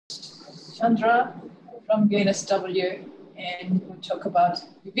Chandra from UNSW, and we'll talk about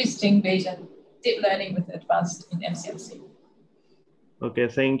revisiting Bayesian deep learning with advanced in MCMC. Okay,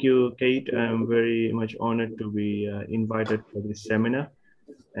 thank you, Kate. I'm very much honored to be invited for this seminar.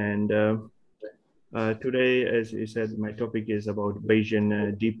 And today, as you said, my topic is about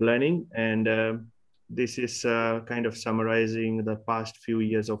Bayesian deep learning. And this is kind of summarizing the past few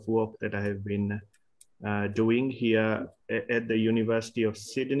years of work that I have been doing here at the University of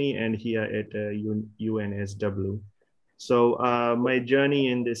Sydney and here at UNSW. So my journey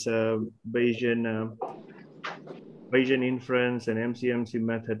in this Bayesian inference and MCMC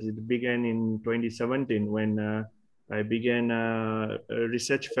methods, it began in 2017 when I began a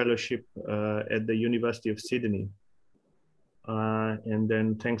research fellowship at the University of Sydney. And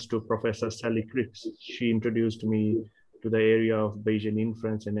then thanks to Professor Sally Cripps, she introduced me to the area of Bayesian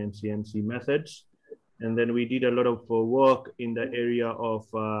inference and MCMC methods. And then we did a lot of work in the area of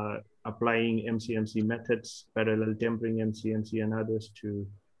applying MCMC methods, parallel tempering MCMC and others to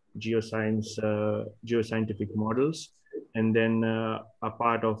geoscientific models. And then a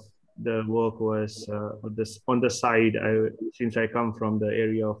part of the work was on the side, since I come from the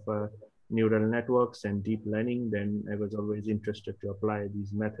area of neural networks and deep learning, then I was always interested to apply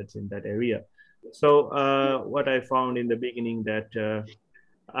these methods in that area. So what I found in the beginning that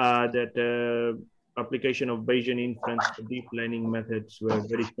application of Bayesian inference to deep learning methods were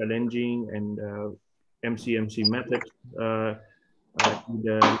very challenging, and MCMC methods the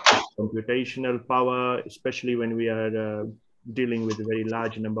computational power, especially when we are dealing with a very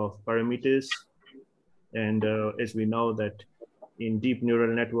large number of parameters. And as we know that in deep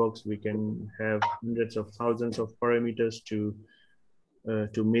neural networks, we can have hundreds of thousands of parameters to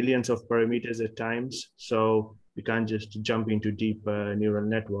millions of parameters at times. So we can't just jump into deep neural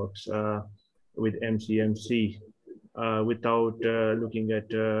networks with MCMC without looking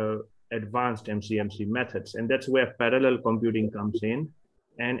at advanced MCMC methods. And that's where parallel computing comes in,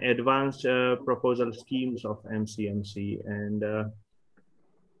 and advanced proposal schemes of MCMC.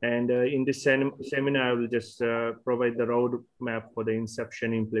 And in this seminar, I will just provide the roadmap for the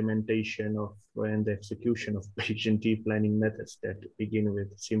inception, implementation of and the execution of Bayesian deep learning methods that begin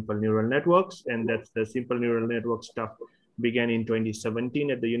with simple neural networks. And that's the simple neural network stuff began in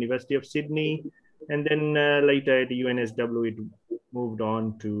 2017 at the University of Sydney. And then later at the UNSW, it moved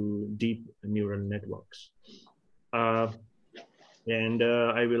on to deep neural networks. And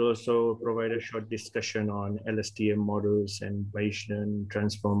I will also provide a short discussion on LSTM models and Bayesian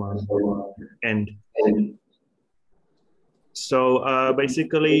Transformer end. So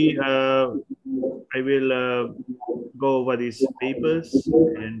basically, I will go over these papers,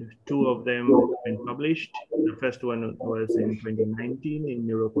 and two of them have been published. The first one was in 2019 in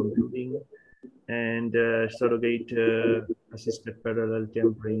Neurocomputing, and surrogate assisted parallel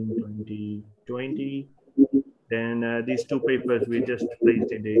tempering 2020. Then these two papers we just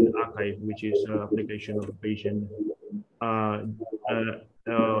placed in the archive, which is application of Bayesian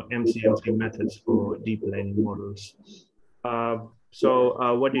MCMC methods for deep learning models. So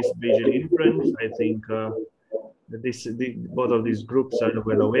what is Bayesian inference? I think both of these groups are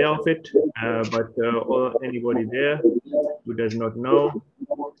well aware of it, but anybody there who does not know,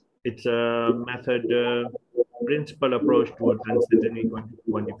 it's a method principal approach towards uncertainty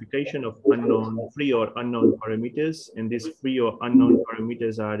quantification of free or unknown parameters. And these free or unknown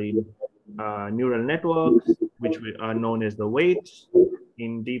parameters are in neural networks, which are known as the weights.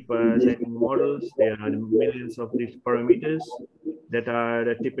 In deep learning models, there are millions of these parameters that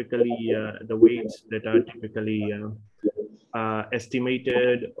are typically the weights that are typically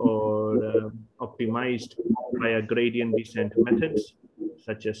estimated or optimized via gradient descent methods,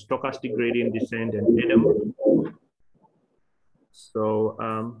 such as stochastic gradient descent and ADAM. So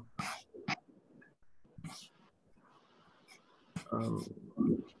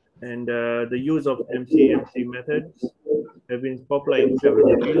the use of MCMC methods have been popular in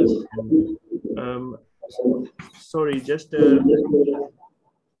several fields. And, sorry, just could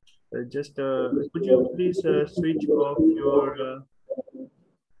you please switch off your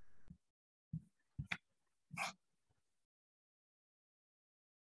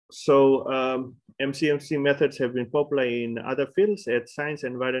MCMC methods have been popular in other fields at science,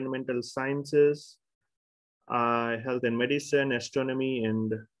 environmental sciences, health and medicine, astronomy,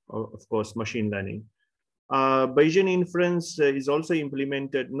 and of course, machine learning. Bayesian inference is also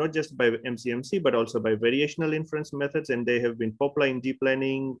implemented not just by MCMC, but also by variational inference methods, and they have been popular in deep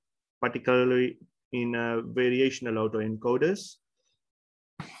learning, particularly in variational autoencoders.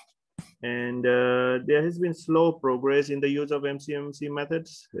 And there has been slow progress in the use of MCMC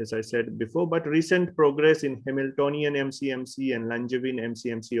methods, as I said before, but recent progress in Hamiltonian MCMC and Langevin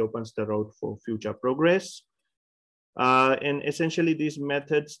MCMC opens the road for future progress. And essentially these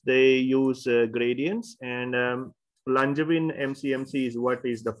methods, they use gradients, and Langevin MCMC is what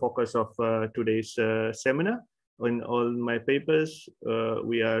is the focus of today's seminar. In all my papers,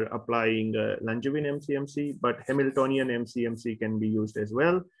 we are applying Langevin MCMC, but Hamiltonian MCMC can be used as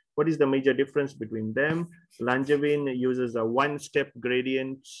well. What is the major difference between them? Langevin uses a one-step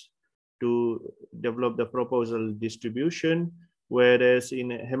gradient to develop the proposal distribution, whereas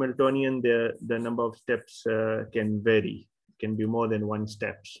in Hamiltonian, the number of steps can vary, can be more than one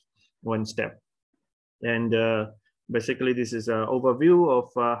step. And basically, this is an overview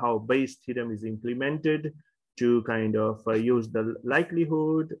of how Bayes' theorem is implemented to kind of use the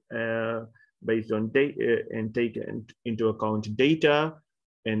likelihood based on data and take into account data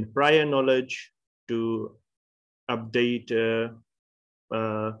and prior knowledge to update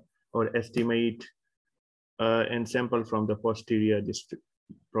or estimate and sample from the posterior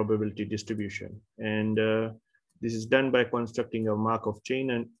probability distribution. And this is done by constructing a Markov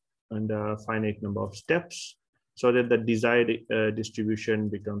chain and a finite number of steps so that the desired distribution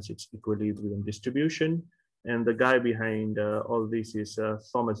becomes its equilibrium distribution. And the guy behind all this is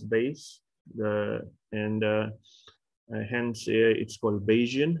Thomas Bayes, hence it's called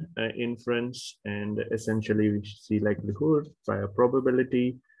Bayesian inference, and essentially we see likelihood by a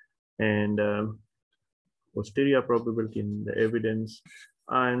probability and posterior probability in the evidence,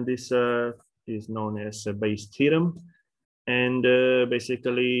 and this is known as Bayes' theorem. And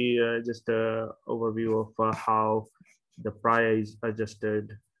basically just an overview of how the prior is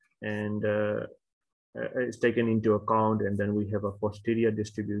adjusted and is taken into account, and then we have a posterior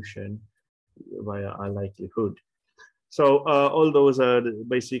distribution via a likelihood. So all those are the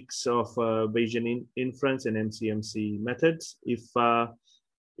basics of Bayesian inference and MCMC methods.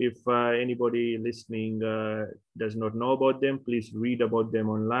 If anybody listening does not know about them, please read about them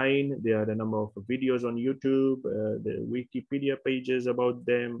online. There are a number of videos on YouTube, the Wikipedia pages about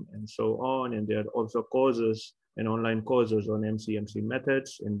them, and so on. And there are also courses and online courses on MCMC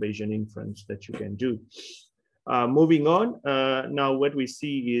methods and Bayesian inference that you can do. Moving on, now what we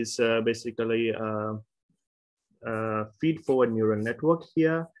see is basically feed-forward neural network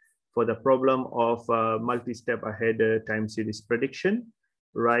here for the problem of multi-step ahead time series prediction,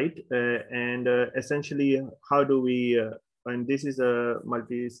 right? And essentially, how do we, and this is a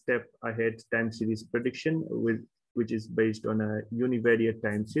multi-step ahead time series prediction which is based on a univariate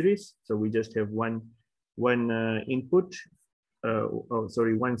time series. So we just have one input,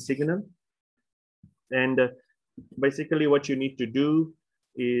 one signal. And basically what you need to do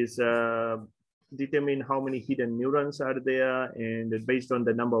is determine how many hidden neurons are there, and based on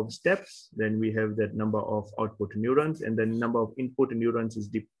the number of steps, then we have that number of output neurons, and the number of input neurons is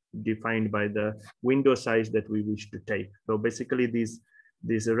defined by the window size that we wish to take. So basically these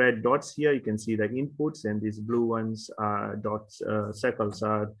red dots here, you can see the inputs, and these blue ones are dots, circles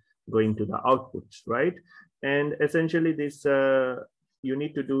are going to the outputs, right? And essentially this, you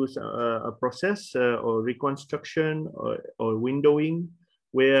need to do a process or reconstruction or windowing,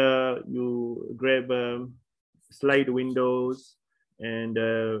 where you grab slide windows and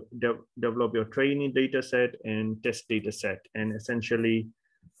develop your training data set and test data set. And essentially,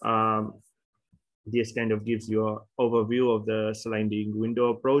 this kind of gives you an overview of the sliding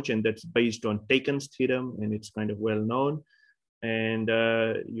window approach, and that's based on Taken's theorem, and it's kind of well known. And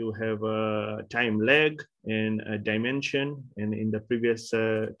you have a time lag and a dimension. And in the previous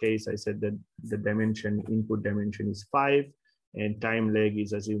case, I said that the dimension, input dimension is 5, and time lag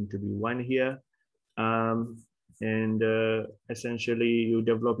is assumed to be 1 here. Essentially, you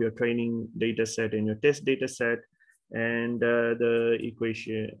develop your training data set and your test data set. And the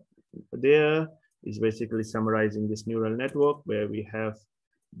equation there is basically summarizing this neural network, where we have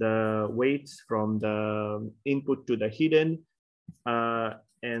the weights from the input to the hidden,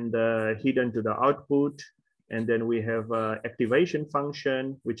 and the hidden to the output. And then we have activation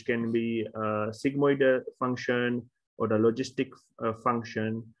function, which can be a sigmoid function, or the logistic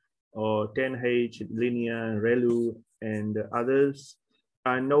function, or 10H, linear, ReLU, and others.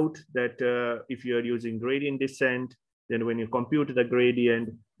 Note that if you are using gradient descent, then when you compute the gradient,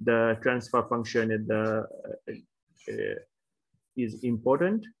 the transfer function at the, is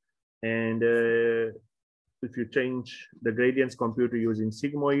important. And if you change the gradients computer using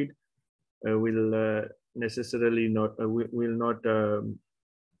sigmoid, will necessarily not, will not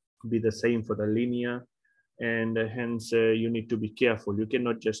be the same for the linear. And hence you need to be careful. You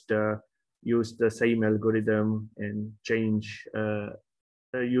cannot just use the same algorithm and change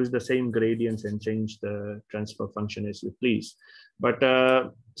use the same gradients and change the transfer function as you please. But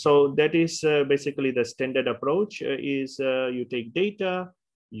so that is basically the standard approach is you take data,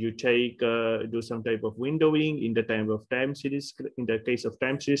 you take do some type of windowing in the time series, in the case of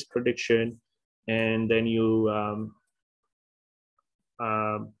time series prediction, and then you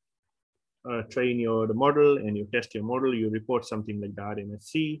train your model and you test your model, you report something like the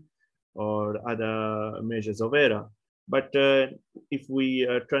RMSC or other measures of error. But if we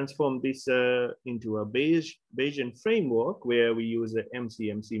transform this into a Bayesian framework where we use the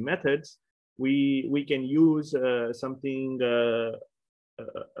MCMC methods, we can use something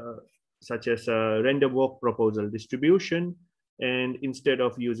such as a random walk proposal distribution. And instead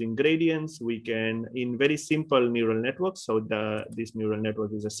of using gradients, we can, in very simple neural networks, so this neural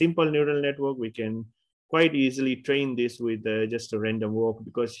network is a simple neural network, we can quite easily train this with just a random walk,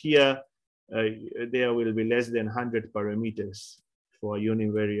 because here there will be less than 100 parameters for a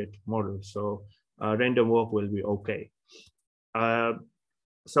univariate model. So random walk will be okay. But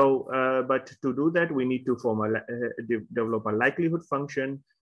to do that, we need to develop a likelihood function,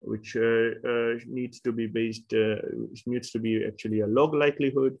 which needs to be based, which needs to be actually a log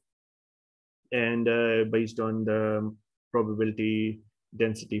likelihood, and based on the probability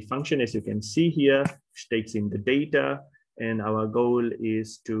density function, as you can see here, which takes in the data. And our goal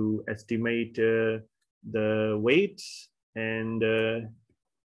is to estimate the weights and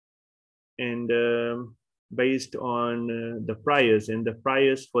based on the priors, and the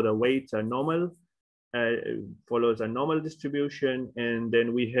priors for the weights are normal, follows a normal distribution. And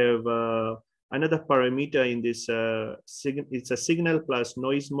then we have another parameter in this, it's a signal plus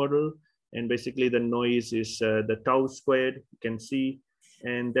noise model. And basically the noise is the tau squared, you can see.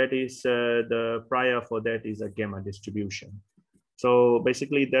 And that is the prior for that is a gamma distribution. So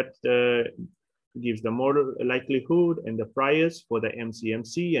basically that gives the model likelihood and the priors for the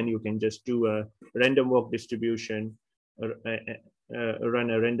MCMC, and you can just do a random walk distribution,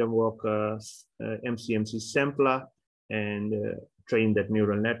 run a random walk MCMC sampler, and train that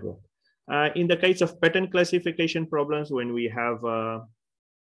neural network. In the case of pattern classification problems, when we have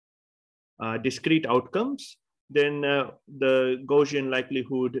discrete outcomes, then the Gaussian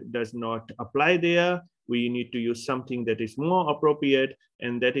likelihood does not apply there. We need to use something that is more appropriate,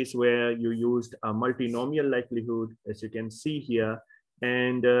 and that is where you used a multinomial likelihood, as you can see here.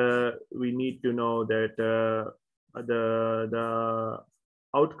 And we need to know that the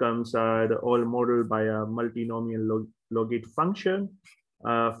outcomes are all modeled by a multinomial logit function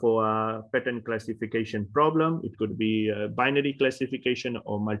for a pattern classification problem. It could be a binary classification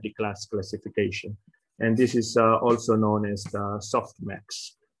or multi-class classification. And this is also known as the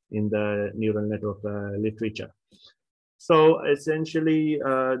softmax in the neural network literature. So essentially,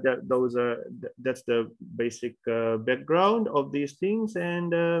 that's the basic background of these things.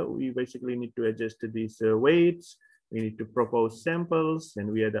 And we basically need to adjust to these weights. We need to propose samples,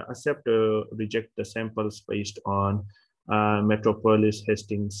 and we either accept or reject the samples based on Metropolis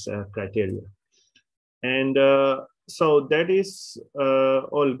Hastings criteria. And so that is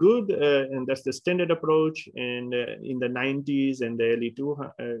all good, and that's the standard approach. And in the 90s and the early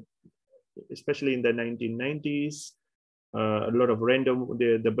especially in the 1990s, a lot of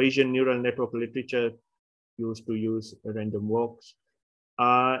the Bayesian neural network literature used to use random walks.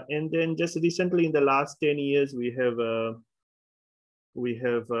 And then just recently, in the last 10 years, the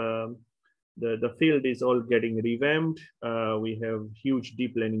field is all getting revamped. We have huge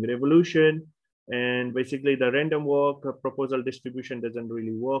deep learning revolution. And basically the random walk proposal distribution doesn't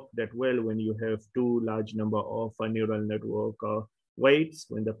really work that well when you have too large number of neural network weights,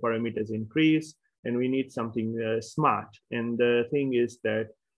 when the parameters increase, and we need something smart. And the thing is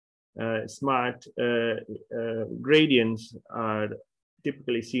that smart gradients are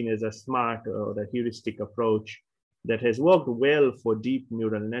typically seen as a smart or the heuristic approach that has worked well for deep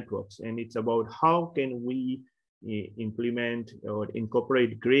neural networks. And it's about how can we implement or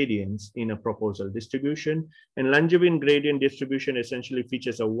incorporate gradients in a proposal distribution. And Langevin gradient distribution essentially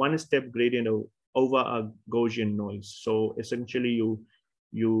features a one-step gradient over a Gaussian noise. So essentially you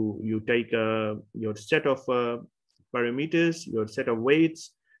take your set of parameters, your set of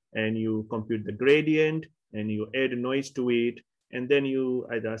weights, and you compute the gradient, and you add noise to it, and then you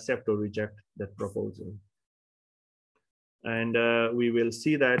either accept or reject that proposal. And we will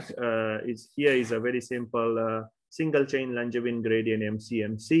see that here is a very simple single chain Langevin gradient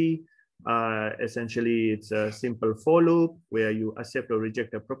MCMC. Essentially, it's a simple for loop where you accept or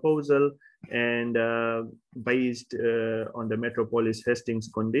reject a proposal, and based on the Metropolis Hastings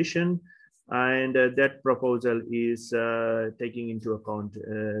condition. And that proposal is taking into account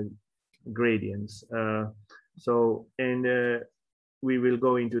gradients. we will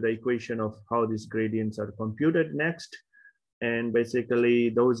go into the equation of how these gradients are computed next. And basically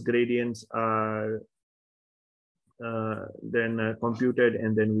those gradients are then computed,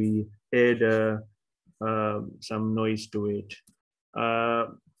 and then we add some noise to it.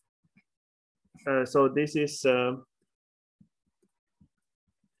 So this is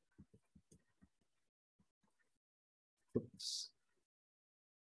oops.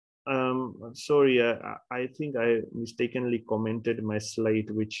 Sorry, I think I mistakenly commented my slide,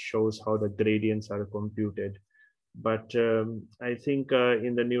 which shows how the gradients are computed. But I think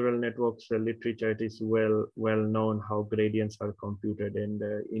in the neural networks literature, it is well known how gradients are computed. And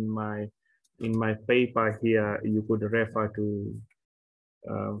in my paper here, you could refer to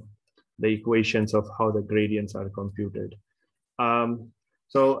the equations of how the gradients are computed.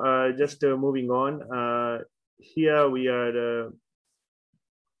 So just moving on, here we are.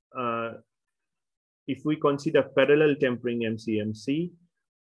 If we consider parallel tempering MCMC,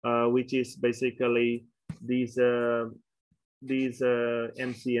 which is basically these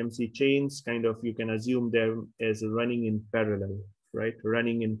MCMC chains, kind of, you can assume them as running in parallel, right?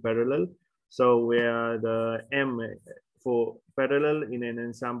 Running in parallel. So where the M for parallel in an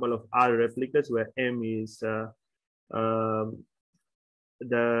ensemble of R replicas, where M is the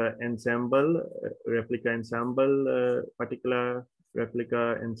ensemble, replica ensemble, particular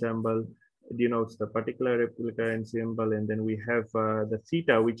replica ensemble denotes the particular replica ensemble, and then we have the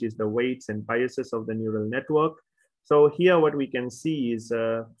theta, which is the weights and biases of the neural network. So here what we can see is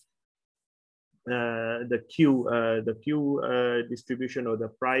the Q distribution or the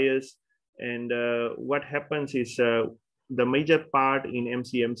priors. And what happens is the major part in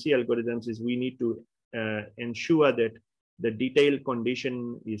MCMC algorithms is we need to ensure that the detailed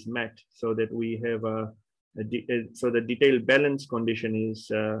condition is met, so that we have so the detailed balance condition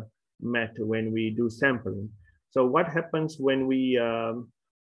is met when we do sampling. So what happens when we are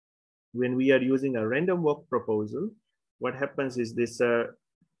using a random walk proposal? What happens is this: the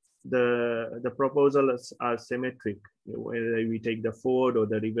proposals are symmetric, whether we take the forward or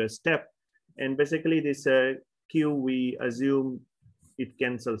the reverse step, and basically this Q, we assume it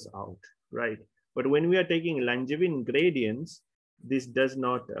cancels out, right? But when we are taking Langevin gradients, this does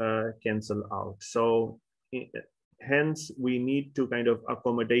not cancel out. So hence we need to kind of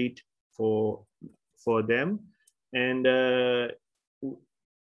accommodate for them. And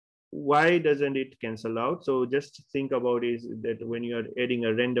why doesn't it cancel out? So just think about is that when you are adding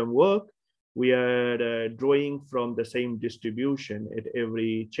a random work, we are drawing from the same distribution at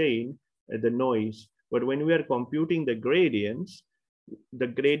every chain, the noise. But when we are computing the gradients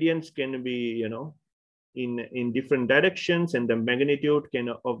can be, you know, in different directions, and the magnitude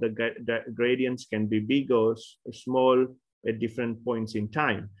of the gradients can be big or small at different points in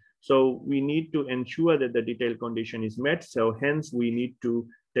time. So we need to ensure that the detailed condition is met. So hence we need to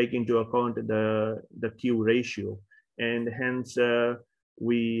take into account the Q ratio, and hence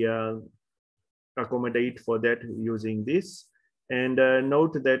we accommodate for that using this. And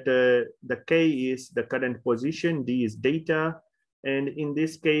note that the K is the current position, D is data, and in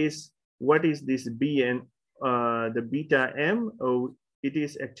this case, what is this B and the beta M? Oh, it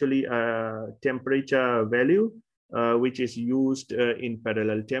is actually a temperature value, which is used in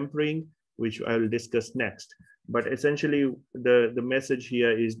parallel tempering, which I will discuss next. But essentially, the message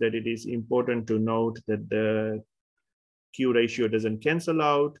here is that it is important to note that the Q ratio doesn't cancel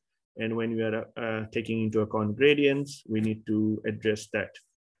out. And when we are taking into account gradients, we need to address that.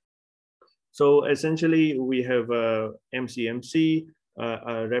 So essentially, we have MCMC,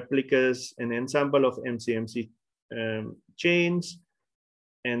 replicas, an ensemble of MCMC chains,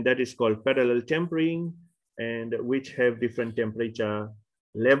 and that is called parallel tempering, and which have different temperature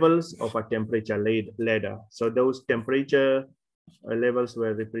levels of a temperature ladder. So those temperature levels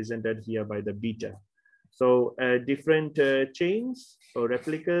were represented here by the beta. So different chains or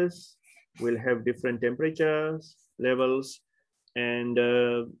replicas will have different temperatures levels, and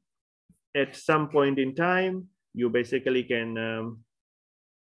at some point in time, you basically can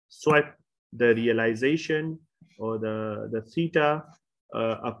swap the realization or the theta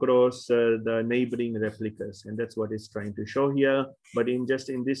across the neighboring replicas, and that's what it's trying to show here. But in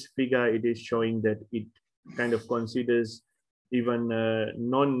this figure, it is showing that it kind of considers even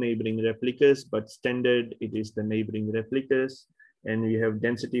non-neighboring replicas, but standard it is the neighboring replicas, and we have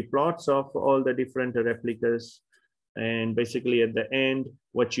density plots of all the different replicas. And basically at the end,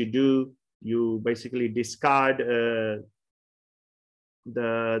 what you do, you basically discard the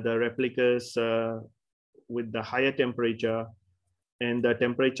replicas with the higher temperature, and the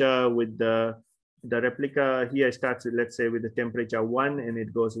temperature with the replica here starts, let's say, with the temperature 1, and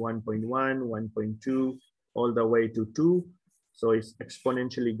it goes 1.1, 1.2, all the way to 2. So it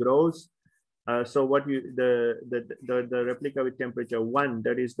exponentially grows. So what you the replica with temperature 1,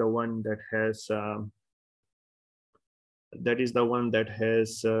 that is the one that has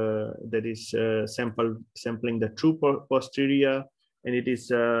sampling the true posterior, and it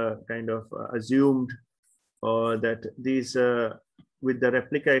is kind of assumed that these with the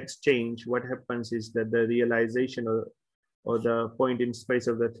replica exchange, what happens is that the realization or the point in space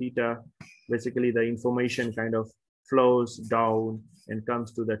of the theta, basically the information kind of flows down and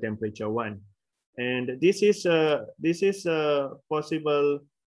comes to the temperature 1. And this is possible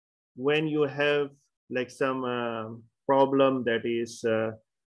when you have like some problem that is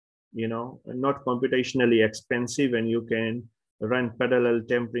not computationally expensive, and you can run parallel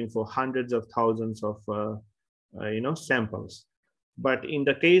tempering for hundreds of thousands of samples. But in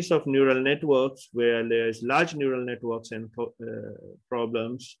the case of neural networks, where there's large neural networks and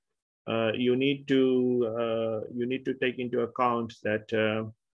problems, you need to take into account that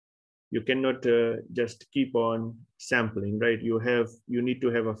you cannot just keep on sampling, right? You need to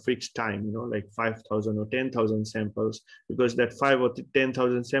have a fixed time, like 5,000 or 10,000 samples, because that 5 or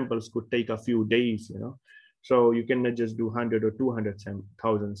 10,000 samples could take a few days, So you cannot just do 100 or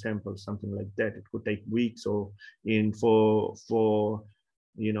 200,000 samples, something like that. It could take weeks, or for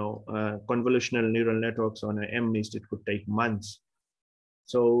convolutional neural networks on an MNIST, it could take months.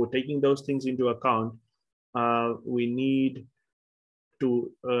 So taking those things into account, we need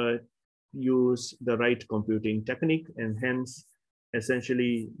to use the right computing technique, and hence,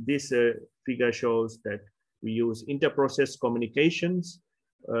 essentially, this figure shows that we use inter-process communications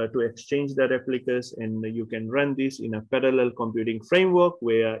to exchange the replicas, and you can run this in a parallel computing framework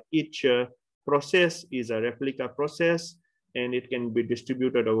where each process is a replica process, and it can be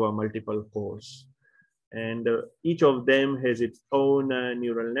distributed over multiple cores. And each of them has its own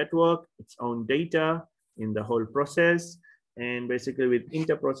neural network, its own data in the whole process. And basically with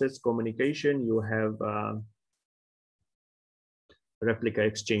inter-process communication, you have replica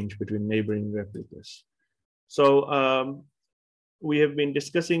exchange between neighboring replicas. So we have been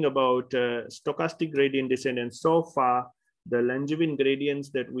discussing about stochastic gradient descent, and so far the Langevin gradients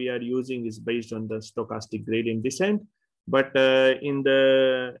that we are using is based on the stochastic gradient descent. But in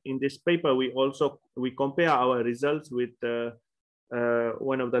this paper, we compare our results with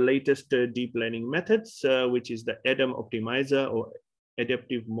one of the latest deep learning methods, which is the ADAM optimizer, or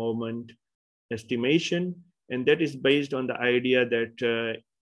adaptive moment estimation. And that is based on the idea that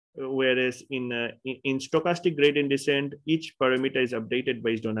whereas in stochastic gradient descent, each parameter is updated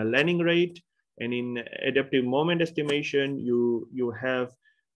based on a learning rate, and in adaptive moment estimation, you have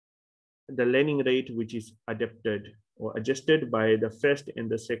the learning rate which is adapted or adjusted by the first and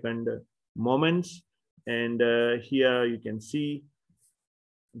the second moments. And here you can see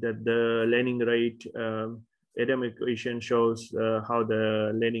that the learning rate, ADAM equation shows how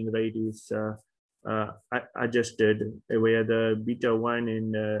the learning rate is adjusted, where the beta 1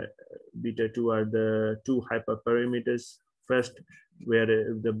 and beta 2 are the two hyperparameters. First, where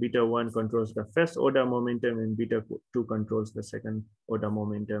the beta 1 controls the first order momentum, and beta 2 controls the second order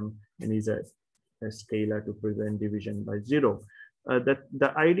momentum, and is a scalar to prevent division by 0.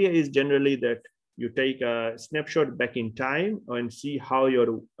 The idea is generally that you take a snapshot back in time and see how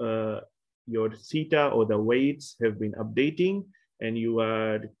your theta or the weights have been updating, and you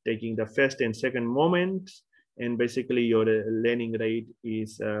are taking the first and second moments, and basically your learning rate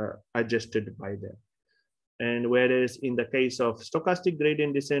is adjusted by that. And whereas in the case of stochastic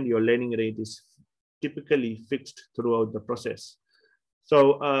gradient descent, your learning rate is typically fixed throughout the process.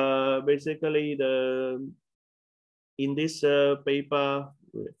 So basically, in this paper,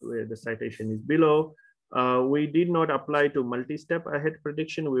 where the citation is below, we did not apply to multi-step ahead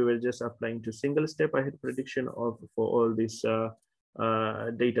prediction. We were just applying to single-step ahead prediction for all these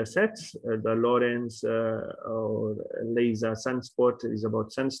data sets. The Lorentz or laser sunspot is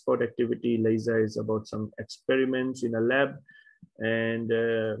about sunspot activity. Laser is about some experiments in a lab. And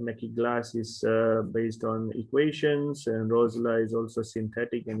Mackie Glass is based on equations, and Rosler is also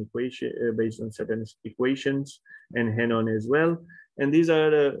synthetic and based on certain equations, and Henon as well. And these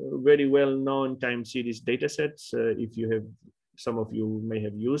are very well-known time series data sets. If you have, some of you may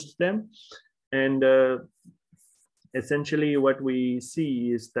have used them. And essentially what we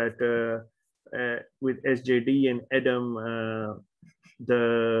see is that with SJD and ADAM,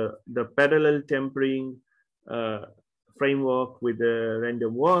 the parallel tempering framework with the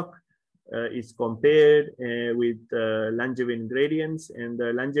random walk is compared with Langevin gradients. And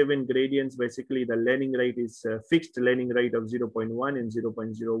the Langevin gradients, basically the learning rate is a fixed learning rate of 0.1 and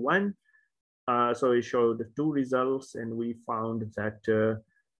 0.01. So it showed two results, and we found that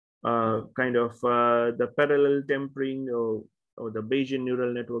the parallel tempering or the Bayesian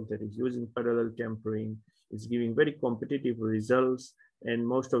neural network that is using parallel tempering is giving very competitive results, and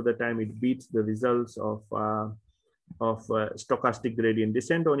most of the time it beats the results of stochastic gradient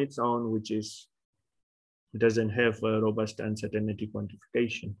descent on its own, which doesn't have a robust uncertainty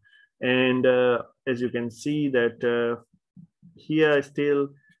quantification. And as you can see that here still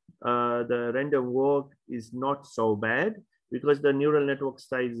the random walk is not so bad, because the neural network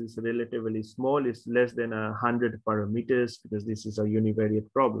size is relatively small. It's less than 100 parameters, because this is a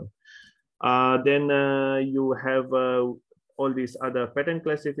univariate problem. Then you have all these other pattern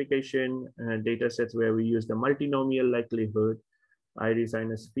classification data sets where we use the multinomial likelihood, iris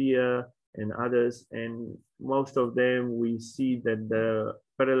ionosphere, and others. And most of them, we see that the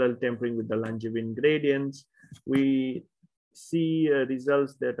parallel tempering with the Langevin gradients, we see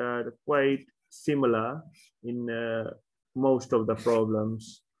results that are quite similar in most of the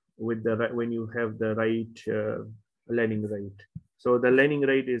problems with the when you have the right learning rate. So the learning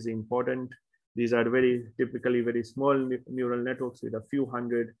rate is important. These are typically very small neural networks with a few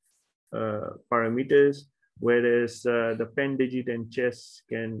hundred parameters, whereas the pen digit and chess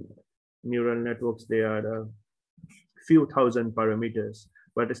neural networks, they are a few thousand parameters,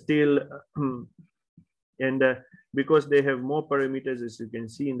 but still, and because they have more parameters, as you can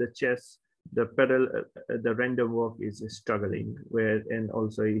see in the chess, the random walk is struggling, and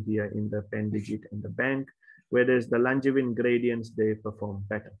also here in the pen digit and the bank, whereas the Langevin gradients, they perform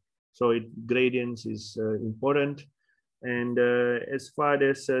better. So gradients is important. And as far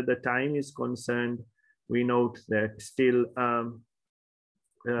as the time is concerned, we note that still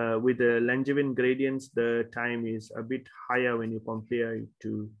with the Langevin gradients, the time is a bit higher when you compare it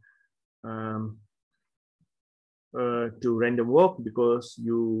to random walk, because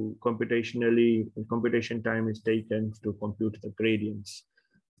computation time is taken to compute the gradients.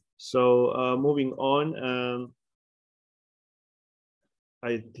 So moving on,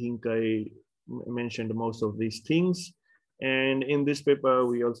 I think I mentioned most of these things. And in this paper,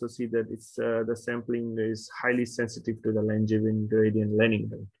 we also see that the sampling is highly sensitive to the Langevin gradient learning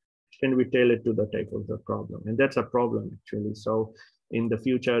rate. Can we tailor it to the type of the problem? And that's a problem, actually. So in the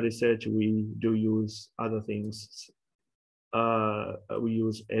future research, we do use other things. We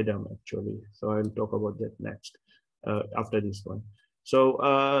use ADAM, actually. So I'll talk about that next after this one. So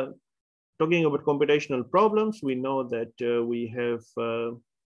talking about computational problems, we know that we have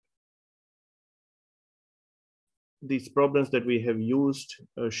these problems that we have used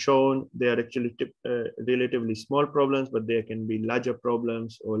shown. They are actually relatively small problems, but there can be larger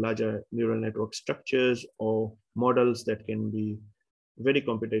problems or larger neural network structures or models that can be very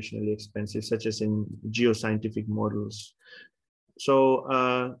computationally expensive, such as in geoscientific models. So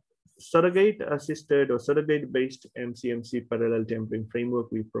surrogate assisted or surrogate based MCMC parallel tempering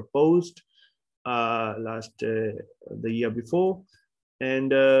framework we proposed the year before.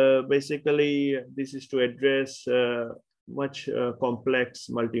 And basically, this is to address much complex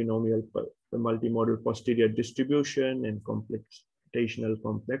multimodal posterior distribution and computational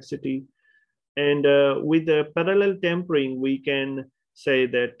complexity. And with the parallel tempering, we can say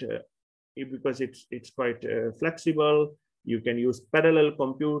that because it's quite flexible, you can use parallel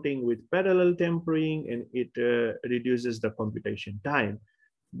computing with parallel tempering, and it reduces the computation time.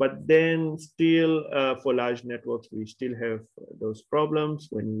 But then still, for large networks, we still have those problems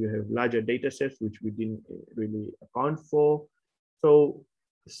when you have larger data sets, which we didn't really account for. So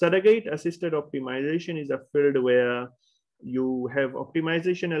surrogate assisted optimization is a field where you have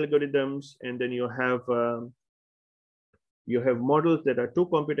optimization algorithms, and then you have models that are too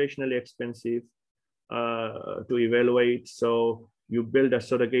computationally expensive to evaluate. So you build a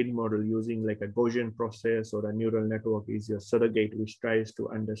surrogate model using like a Gaussian process, or a neural network is your surrogate, which tries to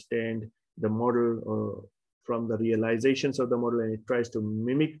understand the model from the realizations of the model, and it tries to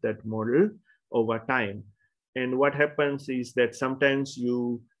mimic that model over time. And what happens is that sometimes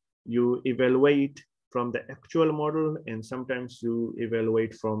you evaluate from the actual model, and sometimes you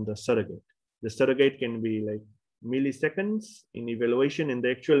evaluate from the surrogate. The surrogate can be like milliseconds in evaluation, and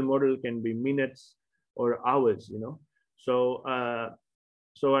the actual model can be minutes or hours, you know. So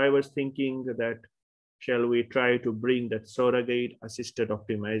so I was thinking that, shall we try to bring that surrogate assisted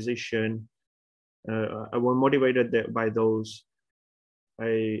optimization? I was motivated by those.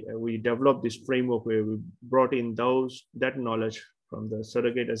 We developed this framework where we brought in that knowledge from the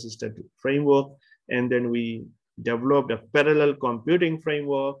surrogate assisted framework, and then we developed a parallel computing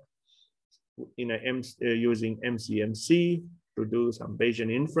framework using MCMC to do some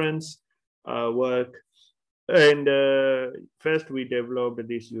Bayesian inference work. And first we developed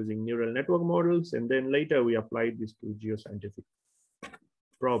this using neural network models, and then later we applied this to geoscientific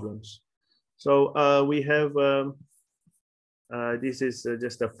problems. So we have This is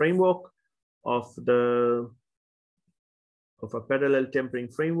just a framework of a parallel tempering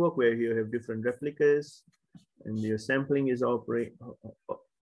framework where you have different replicas and your sampling is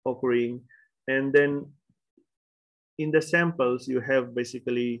occurring. And then in the samples, you have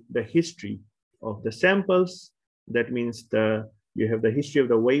basically the history of the samples. That means you have the history of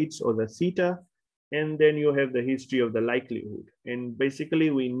the weights or the theta, and then you have the history of the likelihood. And basically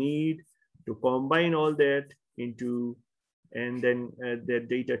we need to combine all that into, and then the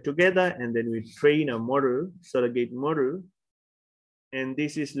data together, and then we train a model, surrogate model. And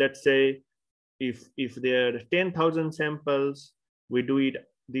this is, let's say, if there are 10,000 samples, we do it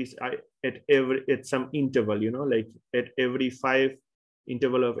this at some interval, you know, like at every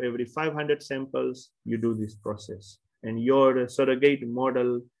interval of every 500 samples, you do this process, and your surrogate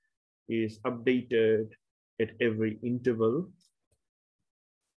model is updated at every interval.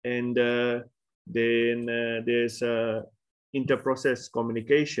 And then there's inter-process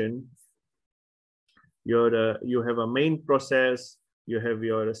communication. You have a main process, you have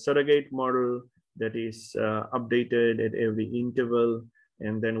your surrogate model that is updated at every interval,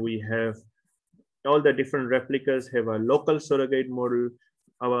 and then we have all the different replicas have a local surrogate model.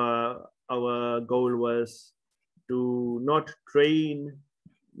 Our goal was to not train,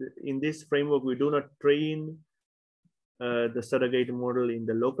 in this framework, we do not train the surrogate model in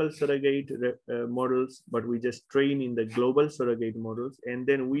the local surrogate models, but we just train in the global surrogate models. And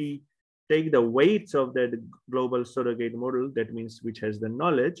then we take the weights of that global surrogate model, that means which has the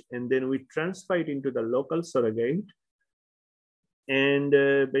knowledge, and then we transfer it into the local surrogate. And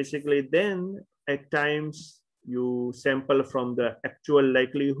basically then at times you sample from the actual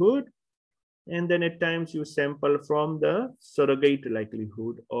likelihood, and then at times you sample from the surrogate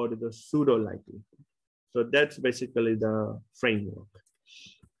likelihood or the pseudo likelihood. So that's basically the framework.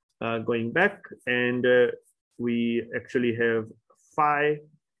 Going back, and we actually have phi,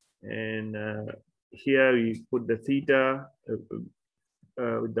 and here we put the theta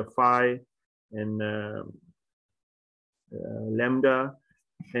with the phi and lambda.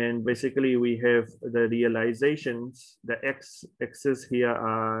 And basically we have the realizations. The x-axis here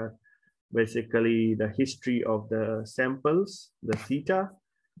are basically the history of the samples, the theta,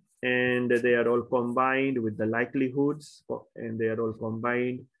 and they are all combined with the likelihoods, and they are all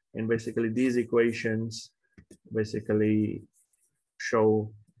combined. And basically these equations basically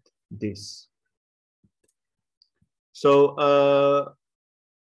show this. So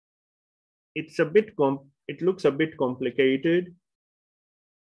it looks a bit complicated.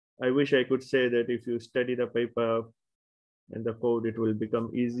 I wish I could say that if you study the paper and the code, it will become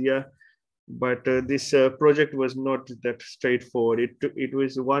easier. But this project was not that straightforward. It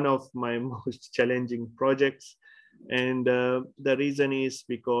was one of my most challenging projects. And the reason is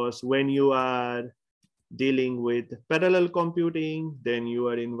because when you are dealing with parallel computing, then you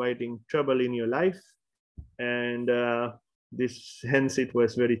are inviting trouble in your life. And hence it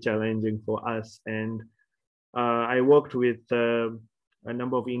was very challenging for us. And I worked with a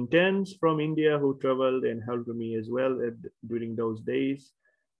number of interns from India who traveled and helped me as well during those days.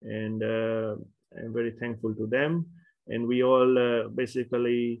 And I'm very thankful to them. And we all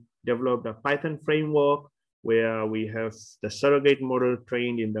basically developed a Python framework where we have the surrogate model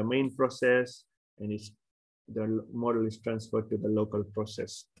trained in the main process, and the model is transferred to the local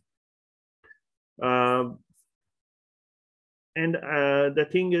process. And the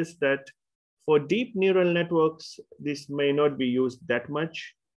thing is that for deep neural networks, this may not be used that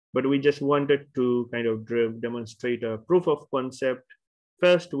much, but we just wanted to kind of demonstrate a proof of concept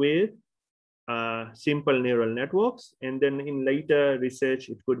first with simple neural networks, and then in later research,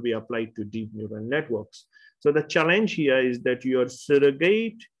 it could be applied to deep neural networks. So the challenge here is that your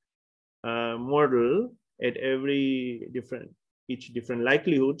surrogate model at each different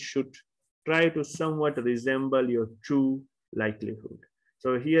likelihood should try to somewhat resemble your true likelihood.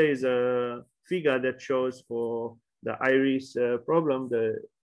 So here is a figure that shows for the iris problem,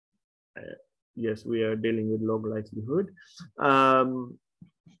 yes, we are dealing with log likelihood.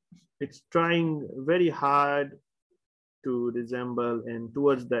 It's trying very hard to resemble, and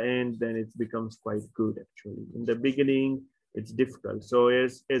towards the end, then it becomes quite good actually. In the beginning, it's difficult. So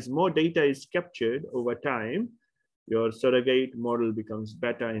as more data is captured over time, your surrogate model becomes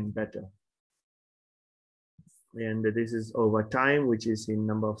better and better. And this is over time, which is in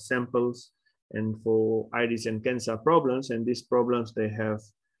number of samples. And for iris and cancer problems, and these problems, they have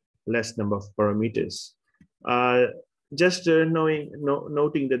less number of parameters. Just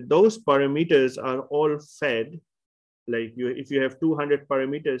noting that those parameters are all fed, like if you have 200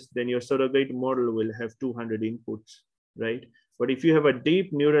 parameters, then your surrogate model will have 200 inputs, right? But if you have a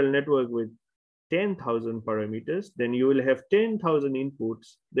deep neural network with 10,000 parameters, then you will have 10,000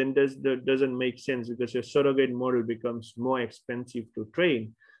 inputs. Then that doesn't make sense because your surrogate model becomes more expensive to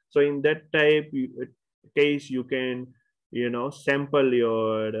train. So in that case, you can, sample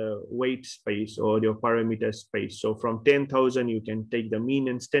your weight space or your parameter space. So from 10,000, you can take the mean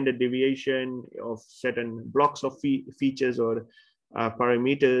and standard deviation of certain blocks of features or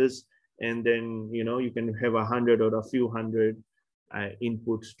parameters, and then you can have 100 or a few hundred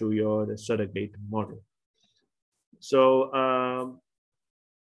inputs to your surrogate model. So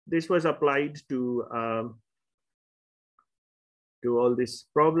this was applied to all these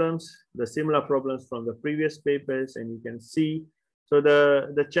problems, the similar problems from the previous papers, and you can see. So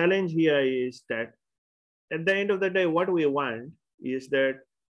the challenge here is that at the end of the day, what we want is that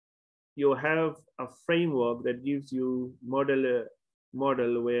you have a framework that gives you model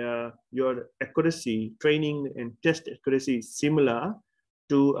where your accuracy, training and test accuracy is similar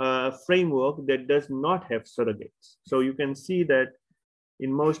to a framework that does not have surrogates. So you can see that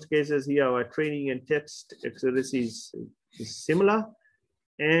in most cases here, our training and test accuracy is similar.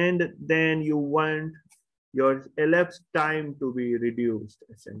 And then you want your elapsed time to be reduced,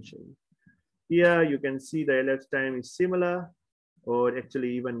 essentially. Here you can see the elapsed time is similar or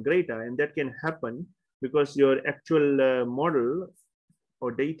actually even greater. And that can happen because your actual model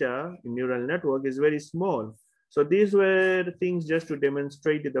or data in neural network is very small. So these were things just to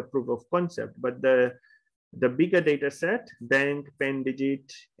demonstrate the proof of concept. But the bigger data set, bank, pen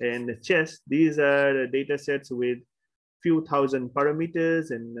digit, and chess, these are data sets with few thousand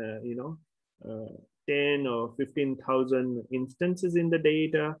parameters and 10 or 15,000 instances in the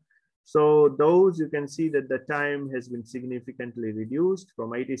data. So those, you can see that the time has been significantly reduced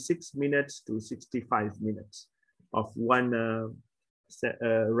from 86 minutes to 65 minutes of one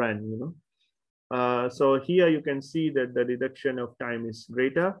run. So here you can see that the reduction of time is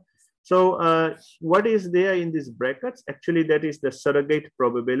greater. So what is there in these brackets? Actually, that is the surrogate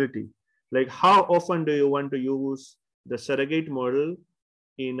probability. Like how often do you want to use the surrogate model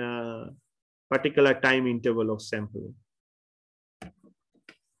in a particular time interval of sampling?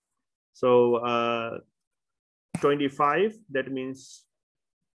 So 25, that means,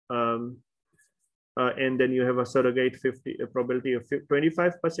 and then you have a surrogate probability of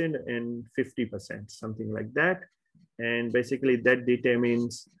 25% and 50%, something like that. And basically that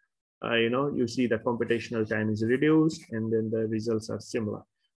determines, you see the computational time is reduced and then the results are similar.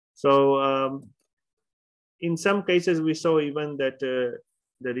 So in some cases, we saw even that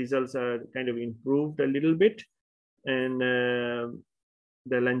the results are kind of improved a little bit, and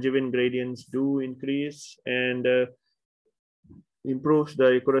the Langevin gradients do increase and improves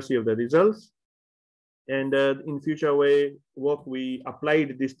the accuracy of the results. And in future work, we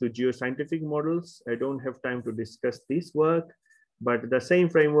applied this to geoscientific models. I don't have time to discuss this work, but the same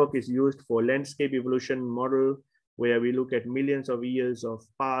framework is used for landscape evolution model, where we look at millions of years of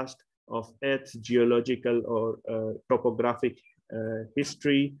past of Earth's geological or topographic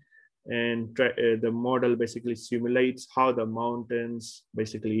history. And the model basically simulates how the mountains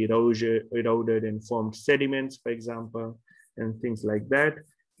basically eroded and formed sediments, for example, and things like that.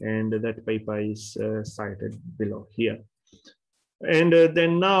 And that paper is cited below here. And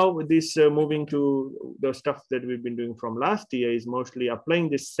then now this moving to the stuff that we've been doing from last year is mostly applying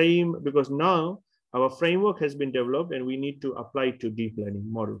the same, because now our framework has been developed and we need to apply it to deep learning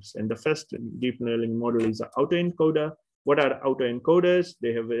models. And the first deep learning model is an autoencoder. What are autoencoders?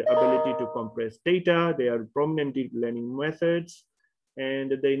 They have the ability to compress data. They are prominent deep learning methods,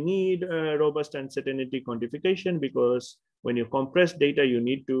 and they need robust uncertainty quantification, because when you compress data, you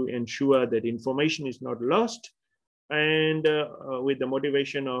need to ensure that information is not lost. And with the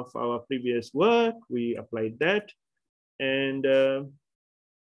motivation of our previous work, we applied that. And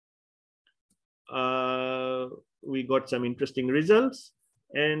we got some interesting results.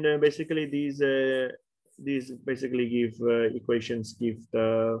 And basically these basically give equations, give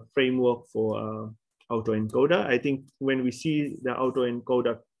the framework for autoencoder. I think when we see the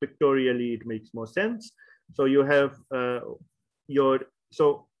autoencoder pictorially, it makes more sense. So you have your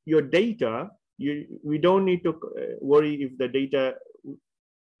data, we don't need to worry if the data,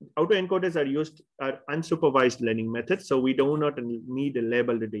 autoencoders are unsupervised learning methods, so we do not need a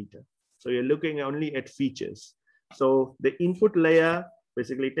labeled data. So you're looking only at features. So the input layer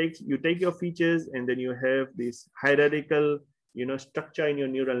basically you take your features, and then you have this hierarchical structure in your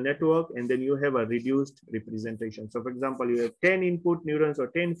neural network, and then you have a reduced representation. So for example, you have 10 input neurons or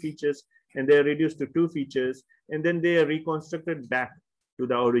 10 features, and they're reduced to 2 features, and then they are reconstructed back to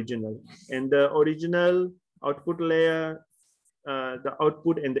the original. And the original output layer, the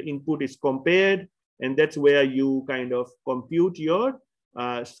output and the input is compared, and that's where you kind of compute your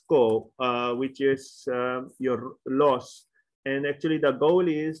score, which is your loss. And actually the goal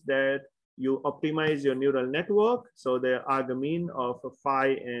is that you optimize your neural network. So the argmin of phi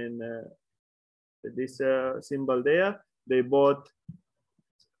and this symbol there, they both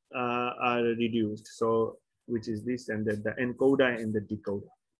are reduced. So which is this, and then the encoder and the decoder.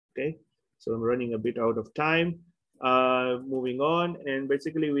 Okay, so I'm running a bit out of time. Moving on, and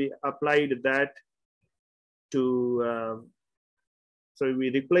basically we applied that to so we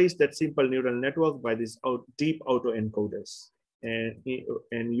replaced that simple neural network by this deep autoencoders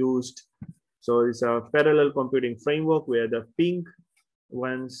and used, so it's a parallel computing framework where the pink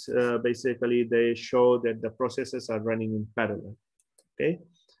ones basically they show that the processes are running in parallel. Okay,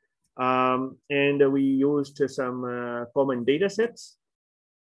 and we used some common data sets,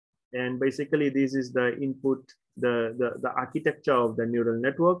 and basically this is the input, the architecture of the neural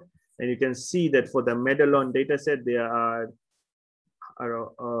network. And you can see that for the Medellin data set, there are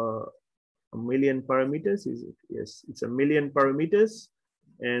a million parameters. Is it? Yes, it's a million parameters.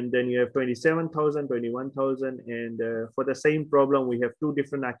 And then you have 27,000, 21,000. And for the same problem, we have two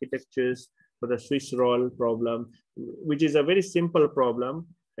different architectures for the Swiss roll problem, which is a very simple problem.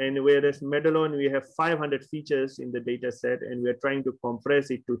 And whereas Medellin, we have 500 features in the data set, and we're trying to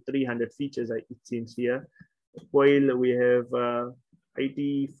compress it to 300 features, it seems here. While we have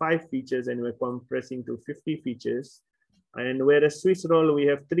 85 features, and we're compressing to 50 features. And whereas Swiss roll, we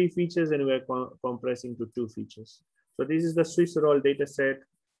have 3 features, and we're compressing to 2 features. So this is the Swiss roll data set,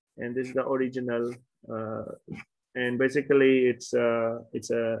 and this is the original. And basically, it's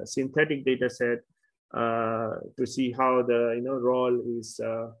a synthetic data set to see how the roll is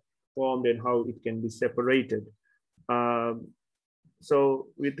formed and how it can be separated. So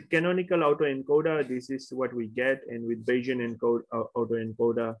with the canonical autoencoder, this is what we get, and with Bayesian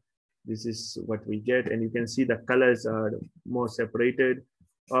autoencoder, this is what we get. And you can see the colors are more separated.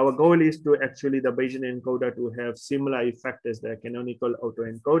 Our goal is to actually the Bayesian encoder to have similar effect as the canonical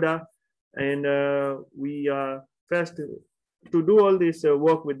autoencoder. And we are first to do all this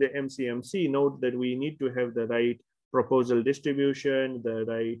work with the MCMC. Note that we need to have the right proposal distribution, the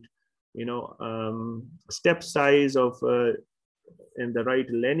right step size of and the right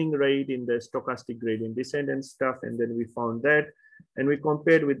learning rate in the stochastic gradient descent and stuff. And then we found that, and we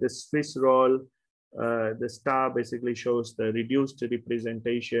compared with the Swiss roll. The star basically shows the reduced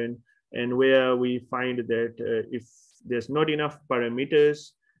representation, and where we find that if there's not enough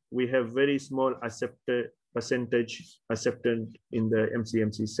parameters, we have very small percentage acceptance in the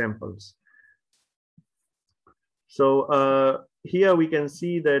MCMC samples. So here we can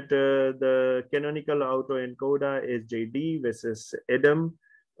see that the canonical autoencoder SJD versus Adam,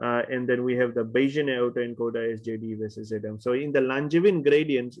 and then we have the Bayesian autoencoder SJD versus Adam. So in the Langevin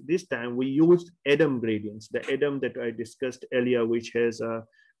gradients, this time we used Adam gradients, the Adam that I discussed earlier, which has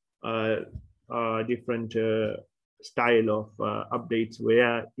a different style of updates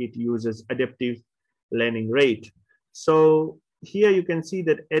where it uses adaptive learning rate. So here you can see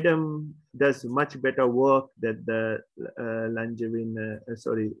that Adam does much better work than the Langevin,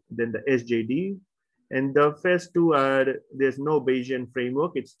 than the SJD. And the first two are, there's no Bayesian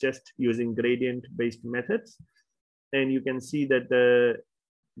framework, it's just using gradient-based methods. And you can see that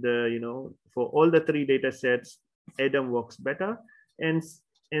for all the 3 data sets, Adam works better. And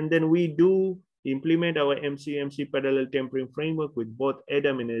then we do implement our MCMC parallel tempering framework with both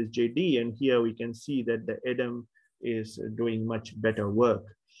Adam and SJD. And here we can see that the Adam is doing much better work.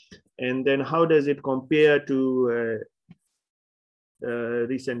 And then how does it compare to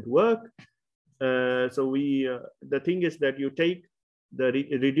recent work? So the thing is that you take the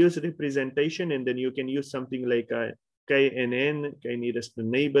reduced representation, and then you can use something like KNN, k-nearest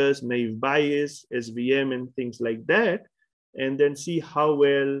neighbors, naive Bayes, SVM, and things like that, and then see how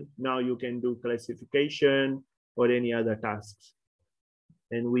well now you can do classification or any other tasks.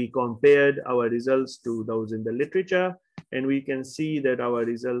 And we compared our results to those in the literature, and we can see that our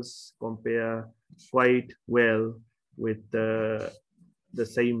results compare quite well with the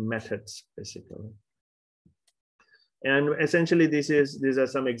same methods, basically. And essentially, these are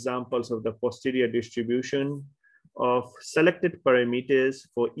some examples of the posterior distribution of selected parameters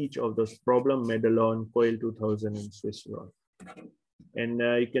for each of those problems: Medellin, Coil 2000, and Swiss roll. And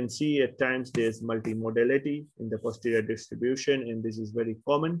you can see at times there's multimodality in the posterior distribution, and this is very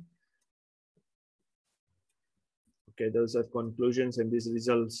common. Okay, those are conclusions, and these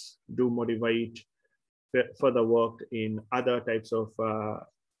results do motivate further work in other types of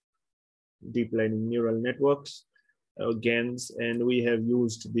deep learning neural networks, GANs, and we have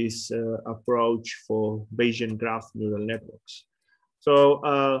used this approach for Bayesian graph neural networks.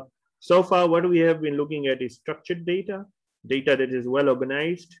 So, so far what we have been looking at is structured data. data that is well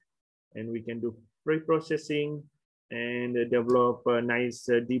organized, and we can do pre-processing and develop a nice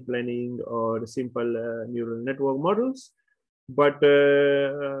deep learning or simple neural network models. But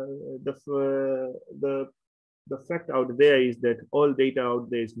the fact out there is that all data out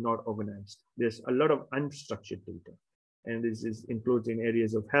there is not organized. There's a lot of unstructured data, and this includes in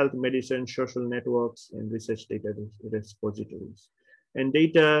areas of health, medicine, social networks, and research data repositories. And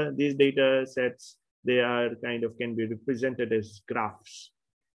these data sets, they are can be represented as graphs.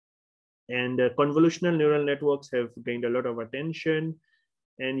 And convolutional neural networks have gained a lot of attention,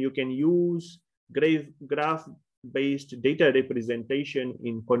 and you can use graph-based data representation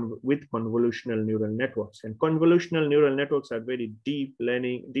with convolutional neural networks. And convolutional neural networks are very deep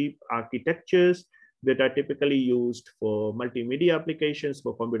architectures that are typically used for multimedia applications,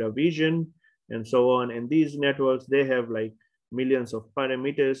 for computer vision, and so on. And these networks, they have like millions of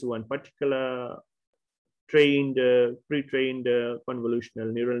parameters. One particular pre-trained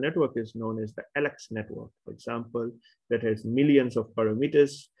convolutional neural network is known as the LX network, for example, that has millions of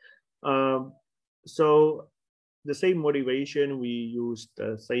parameters. So the same motivation, we use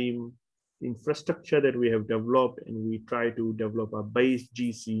the same infrastructure that we have developed, and we try to develop a Bayes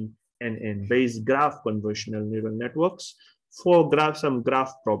GCNN, Bayes graph convolutional neural networks for some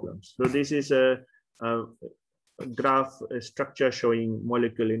graph problems. So this is a graph structure showing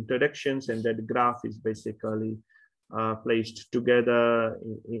molecule interactions, and that graph is basically placed together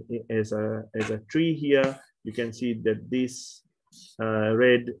as a tree here. You can see that this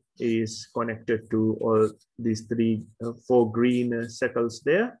red is connected to all these four green circles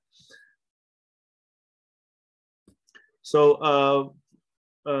there. So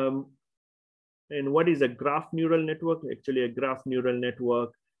and what is a graph neural network? Actually, a graph neural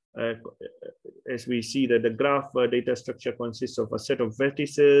network, as we see that the graph data structure consists of a set of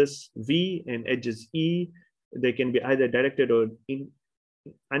vertices V and edges E. They can be either directed or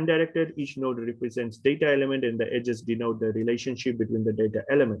undirected. Each node represents data element, and the edges denote the relationship between the data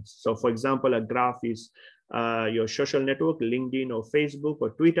elements. So for example, a graph is your social network, LinkedIn or Facebook or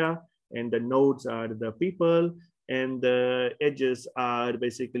Twitter, and the nodes are the people, and the edges are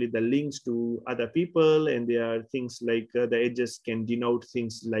basically the links to other people. And there are things like the edges can denote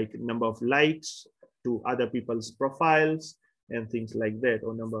things like number of likes to other people's profiles and things like that,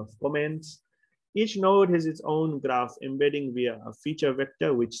 or number of comments. Each node has its own graph embedding via a feature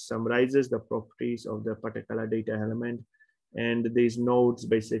vector, which summarizes the properties of the particular data element. And these nodes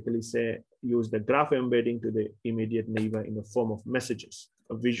basically use the graph embedding to the immediate neighbor in the form of messages.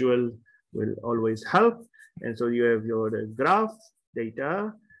 A visual will always help. And so you have your graph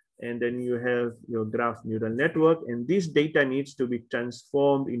data, and then you have your graph neural network, and this data needs to be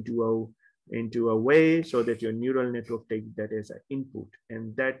transformed into a way so that your neural network takes that as an input.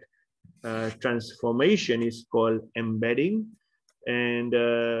 And that transformation is called embedding and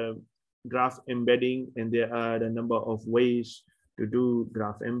graph embedding. And there are a number of ways to do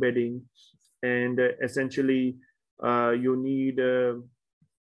graph embedding. And essentially, you need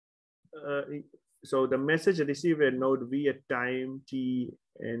so the message received at node V at time T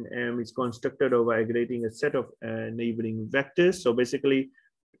and M is constructed over aggregating a set of neighboring vectors. So basically,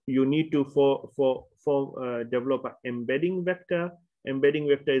 you need to develop an embedding vector. Embedding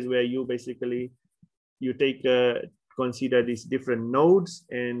vector is where you basically consider these different nodes,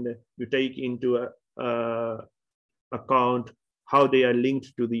 and you take into account how they are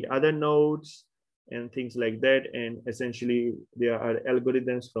linked to the other nodes and things like that. And essentially, there are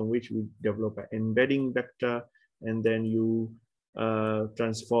algorithms from which we develop an embedding vector, and then you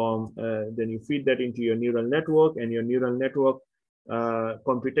then you feed that into your neural network, and your neural network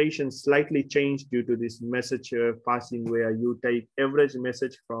computation slightly changed due to this message passing, where you take average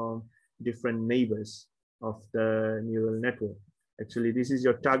message from different neighbors of the neural network. Actually, this is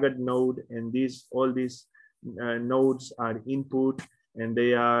your target node, and all these nodes are input, and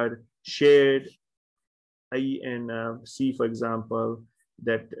they are shared. I and C, for example,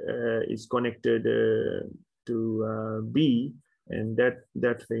 that is connected to B, and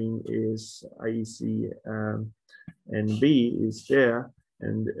that thing is IEC, and B is there,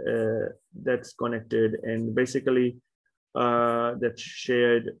 and that's connected, and basically that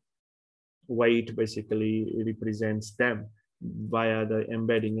shared weight basically represents them via the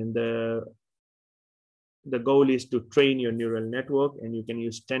embedding. And the goal is to train your neural network, and you can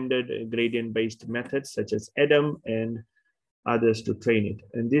use standard gradient-based methods such as ADAM and others to train it.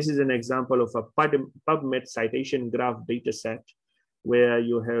 And this is an example of a PubMed citation graph dataset, where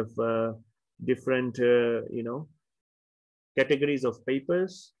you have different, categories of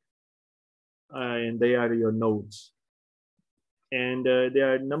papers, and they are your nodes. And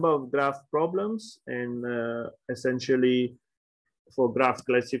there are a number of graph problems, and essentially for graph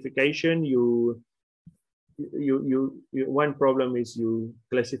classification, one problem is you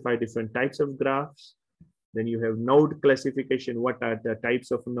classify different types of graphs. Then you have node classification. What are the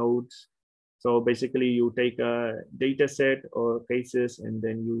types of nodes? So basically you take a data set or cases, and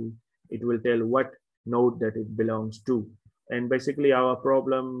then it will tell what node that it belongs to. And basically our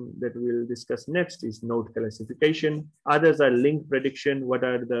problem that we'll discuss next is node classification. Others are link prediction. What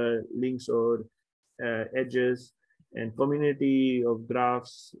are the links or edges? And community of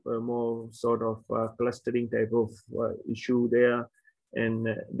graphs, more sort of clustering type of issue there. And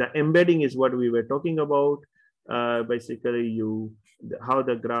the embedding is what we were talking about. Basically how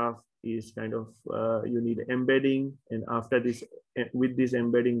the graph is kind of, you need embedding, and after this, with this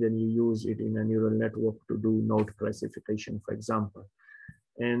embedding, then you use it in a neural network to do node classification, for example.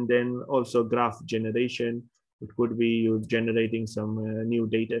 And then also graph generation. It could be you generating some new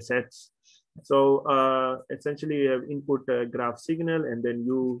data sets. So essentially you have input graph signal, and then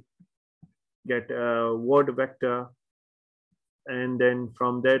you get a word vector. And then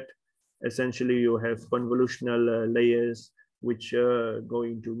from that, essentially you have convolutional layers, which go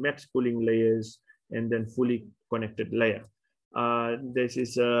into max pooling layers, and then fully connected layer. This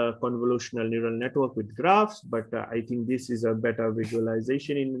is a convolutional neural network with graphs, but I think this is a better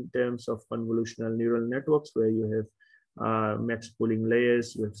visualization in terms of convolutional neural networks, where you have max pooling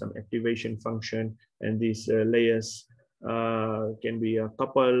layers with some activation function, and these layers can be a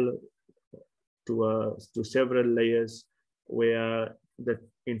couple to several layers, where the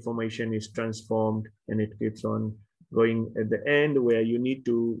information is transformed, and it keeps on going at the end, where you need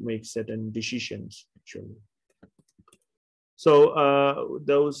to make certain decisions actually. So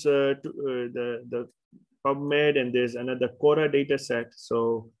the PubMed, and there's another Cora data set.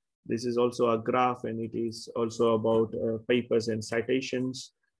 So this is also a graph, and it is also about papers and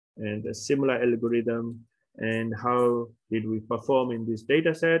citations, and a similar algorithm. And how did we perform in these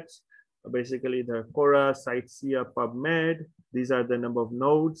data sets? Basically, the Cora, CiteSeer, PubMed, these are the number of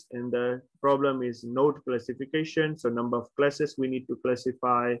nodes, and the problem is node classification. So number of classes we need to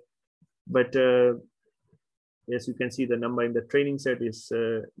classify, but as you can see, the number in the training set is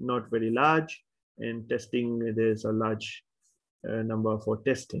not very large, and testing, there's a large number for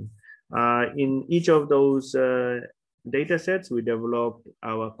testing. In each of those data sets, we developed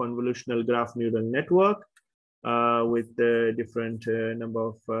our convolutional graph neural network with the different number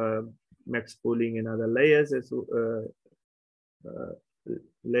of max pooling and other layers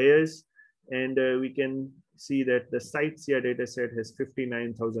and we can see that the CiteSeer data set has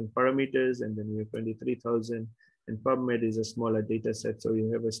 59,000 parameters, and then we have 23,000, and PubMed is a smaller data set, so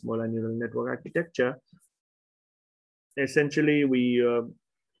you have a smaller neural network architecture. Essentially, we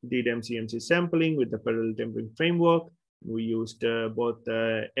did MCMC sampling with the parallel tempering framework. We used both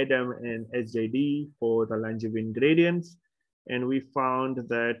ADAM and SJD for the Langevin gradients, and we found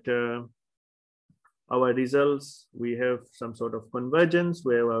that our results, we have some sort of convergence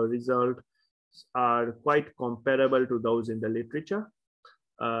where our results are quite comparable to those in the literature.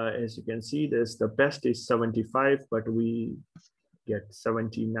 As you can see, there's the best is 75, but we get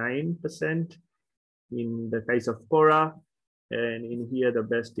 79% in the case of Cora. And in here, the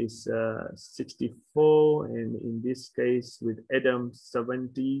best is 64. And in this case, with ADAM,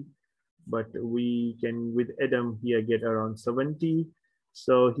 70. But we can, with ADAM here, get around 70.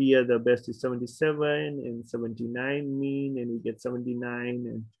 So here, the best is 77 and 79 mean, and we get 79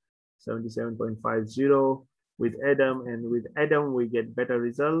 and 77.50 with ADAM. And with ADAM, we get better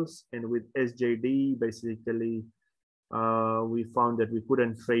results. And with SJD, basically, we found that we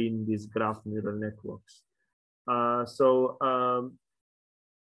couldn't train these graph neural networks.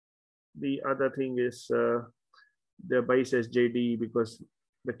 The other thing is the Bayes SJD, because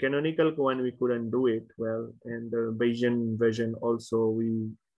the canonical one, we couldn't do it well. And the Bayesian version also, we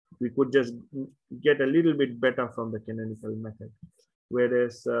could just get a little bit better from the canonical method.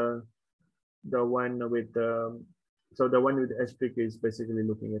 Whereas the one with SPIC is basically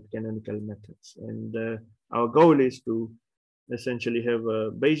looking at canonical methods. And our goal is to essentially have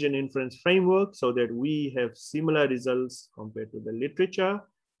a Bayesian inference framework so that we have similar results compared to the literature,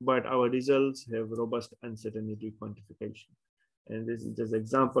 but our results have robust uncertainty quantification. And this is just an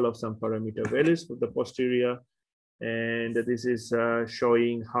example of some parameter values for the posterior. And this is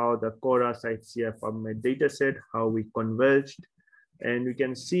showing how the Cora, CiteSeer, PubMed dataset, how we converged. And we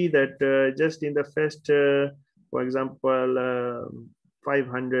can see that just in the first, for example,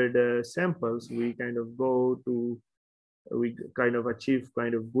 500 samples, we kind of achieve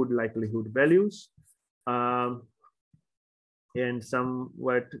kind of good likelihood values and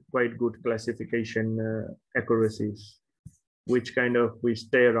somewhat quite good classification accuracies. which kind of we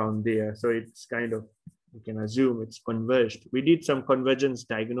stay around there. So it's kind of, we can assume it's converged. We did some convergence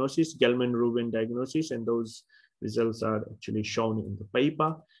diagnosis, Gelman-Rubin diagnosis, and those results are actually shown in the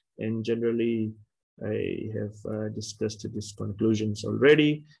paper. And generally, I have discussed these conclusions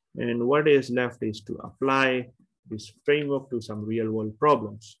already. And what is left is to apply this framework to some real world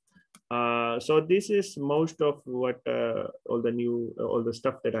problems. So this is most of what all the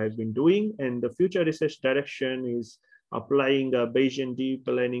stuff that I've been doing. And the future research direction is applying Bayesian deep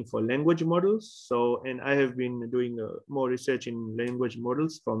learning for language models. So, and I have been doing more research in language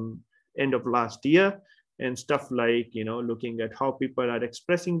models from end of last year, and stuff like, you know, looking at how people are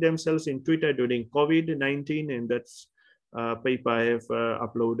expressing themselves in Twitter during COVID-19. And that's a paper I have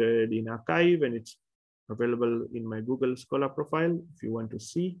uploaded in archive, and it's available in my Google Scholar profile if you want to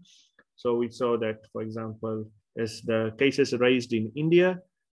see. So we saw that, for example, as the cases raised in India,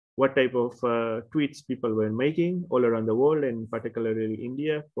 what type of tweets people were making all around the world, and particularly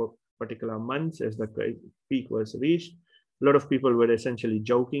India for particular months as the peak was reached. A lot of people were essentially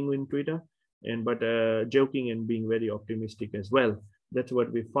joking in Twitter, but joking and being very optimistic as well. That's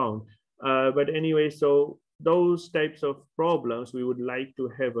what we found. But anyway, so those types of problems, we would like to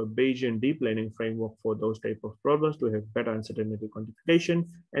have a Bayesian deep learning framework for those type of problems to have better uncertainty quantification.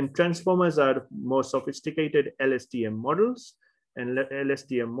 And transformers are more sophisticated LSTM models. And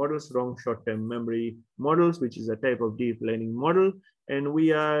LSTM models, long short-term memory models, which is a type of deep learning model. And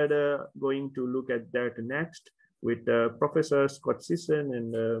we are going to look at that next with Professor Scott Sisson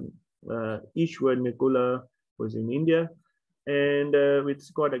and Ishwar Nikula, who's in India. And with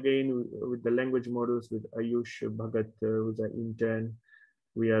Scott, again, with the language models, with Ayush Bhagat, who's an intern,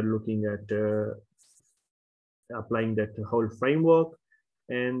 we are looking at applying that whole framework.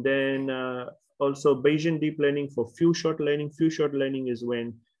 And then also Bayesian deep learning for few-shot learning. Few-shot learning is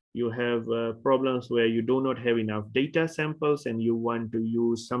when you have problems where you do not have enough data samples and you want to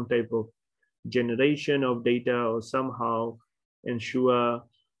use some type of generation of data or somehow ensure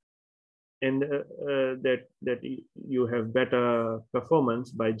and that you have better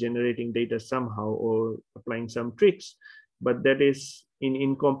performance by generating data somehow or applying some tricks. But that is in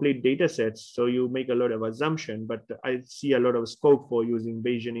incomplete data sets. So you make a lot of assumption, but I see a lot of scope for using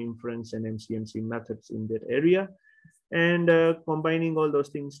Bayesian inference and MCMC methods in that area. And combining all those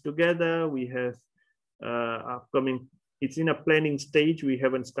things together, we have upcoming, it's in a planning stage. We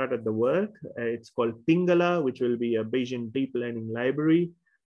haven't started the work. It's called Pingala, which will be a Bayesian deep learning library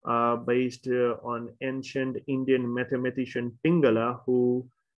based on ancient Indian mathematician Pingala, who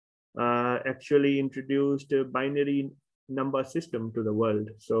actually introduced a binary number system to the world.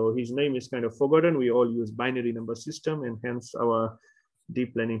 So his name is kind of forgotten. We all use binary number system, and hence our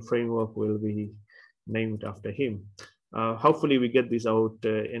deep learning framework will be named after him. Hopefully we get this out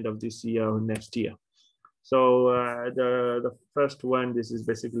end of this year or next year. So the first one, this is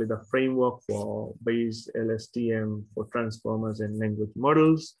basically the framework for Bayes LSTM for transformers and language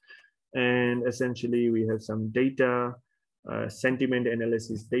models. And essentially we have some data, sentiment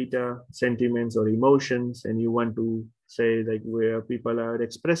analysis data, sentiments or emotions, and you want to say like where people are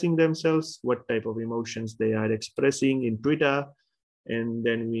expressing themselves, what type of emotions they are expressing in Twitter. And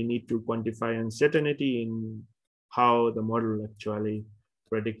then we need to quantify uncertainty in how the model actually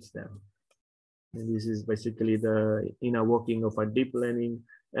predicts them. And this is basically the inner working of a deep learning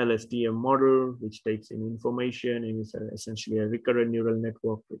LSTM model, which takes in information and is essentially a recurrent neural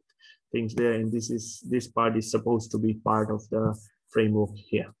network with things there. And this part is supposed to be part of the framework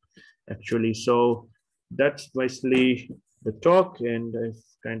here, actually. So that's basically the talk, and I've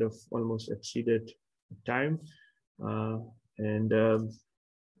kind of almost exceeded time. More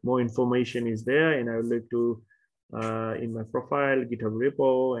information is there, and I would like to in my profile, GitHub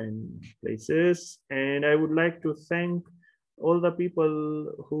repo and places. And I would like to thank all the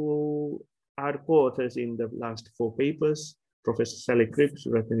people who are co-authors in the last 4 papers: Professor Sally Cripps,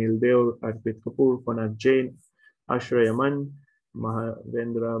 Ratanil Deo, Arpit Kapoor, Konark Jain, Ashray Aman,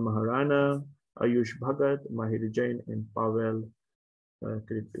 Mahavendra Maharana, Ayush Bhagat, Mahir Jain, and Pavel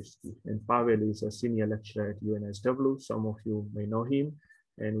Kripsky. And Pavel is a senior lecturer at UNSW. Some of you may know him.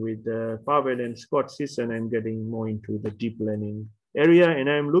 And with Pavel and Scott Sisson, I'm getting more into the deep learning area. And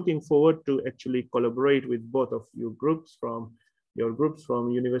I'm looking forward to actually collaborate with both of you groups from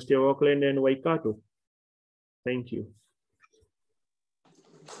University of Auckland and Waikato. Thank you.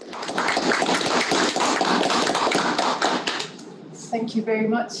 Thank you very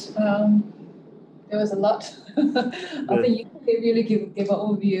much. There was a lot. I think you can really give an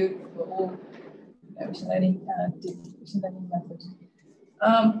overview for all machine learning methods.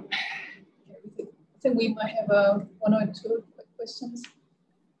 I think we might have 1 or 2 quick questions.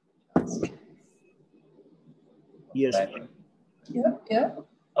 Yes. Yeah.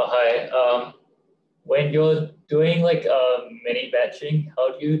 Oh, hi. When you're doing like mini batching,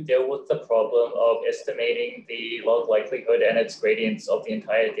 how do you deal with the problem of estimating the log likelihood and its gradients of the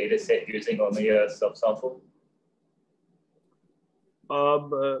entire data set using only a subsample?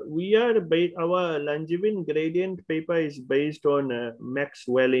 Our Langevin gradient paper is based on Max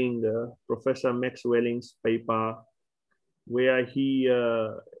Welling, Professor Max Welling's paper, where he,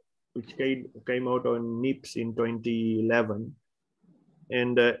 which came out on NIPS in 2011.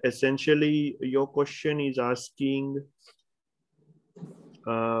 And essentially, your question is asking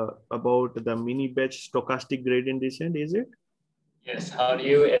about the mini batch stochastic gradient descent, is it? Yes, how do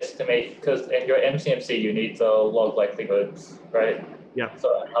you estimate, because in your MCMC, you need the log likelihoods, right? Yeah.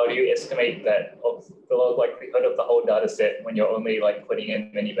 So how do you estimate that of the log likelihood of the whole data set when you're only like putting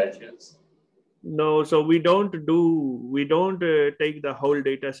in many batches? No, so we don't take the whole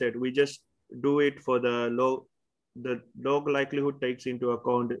data set. We just do it for the log likelihood takes into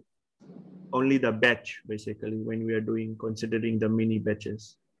account only the batch, basically, when we are considering the mini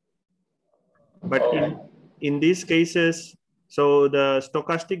batches. But in these cases, so the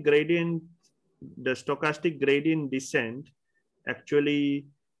stochastic gradient descent actually,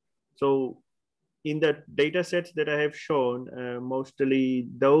 so in the data sets that I have shown, mostly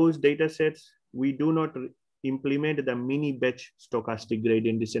those data sets, we do not implement the mini batch stochastic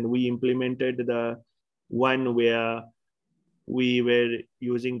gradient descent. We implemented the one where we were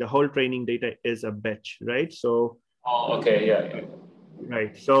using the whole training data as a batch, right? So, okay, yeah.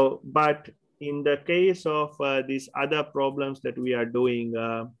 Right. So, but in the case of these other problems that we are doing,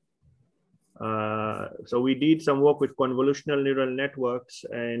 so we did some work with convolutional neural networks,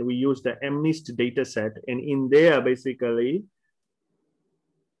 and we used the MNIST data set. And in there, basically,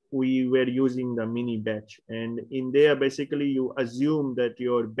 we were using the mini batch. And in there, basically, you assume that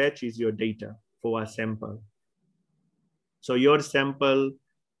your batch is your data for a sample. So your sample,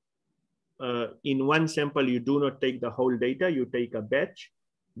 in one sample, you do not take the whole data, you take a batch,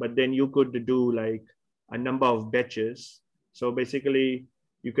 but then you could do like a number of batches. So basically,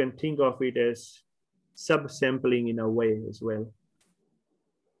 you can think of it as subsampling in a way as well.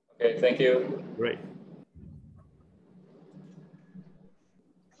 Okay, thank you. Right.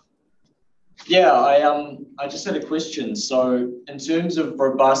 Yeah, I just had a question. So in terms of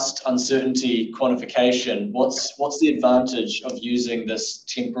robust uncertainty quantification, what's the advantage of using this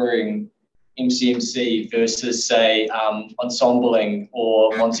tempering MCMC versus, say, ensembling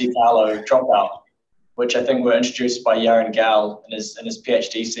or Monte Carlo dropout, which I think were introduced by Yaron Gal in his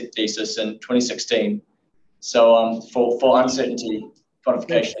PhD thesis in 2016. So for uncertainty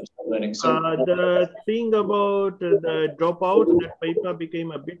quantification and learning. So the thing about the dropout, that paper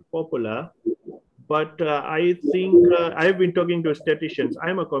became a bit popular, but I think I've been talking to statisticians. I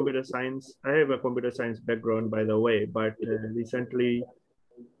have a computer science background, by the way, but recently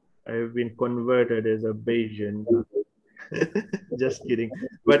I've been converted as a Bayesian. Just kidding.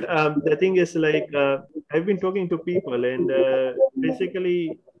 But the thing is, like, I've been talking to people, and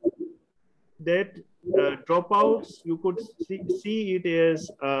basically that dropouts, you could see it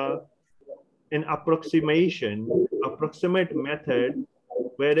as an approximate method,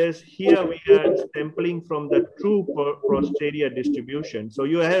 whereas here we are sampling from the true posterior distribution. So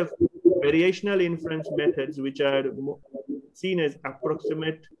you have variational inference methods, which are seen as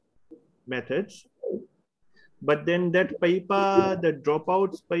approximate methods. But then that paper, the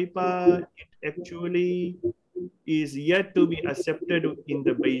dropouts paper, it actually is yet to be accepted in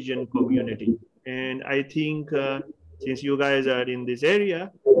the Bayesian community. And I think since you guys are in this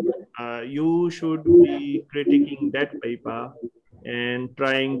area, you should be critiquing that paper and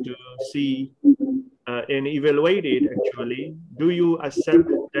trying to see and evaluate it actually. Do you accept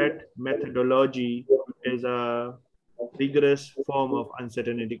that methodology as a rigorous form of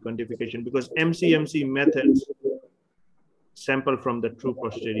uncertainty quantification? Because MCMC methods sample from the true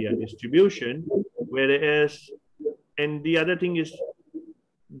posterior distribution, whereas, and the other thing is,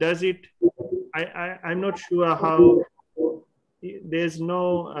 does it, I'm not sure how, there's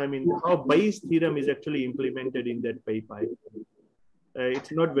no, I mean, how Bayes theorem is actually implemented in that paper.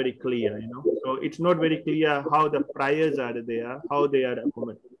 It's not very clear, you know. So it's not very clear how the priors are there, how they are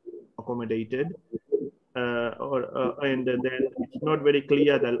accommodated, and then it's not very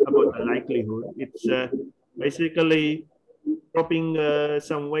clear about the likelihood. It's basically dropping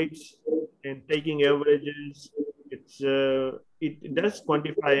some weights and taking averages. It does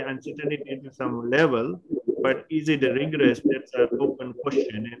quantify uncertainty to some level, but is it rigorous? That's an open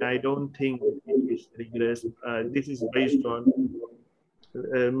question, and I don't think it is rigorous. This is based on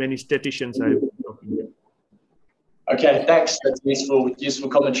many statisticians I've been talking to. Okay, thanks. That's useful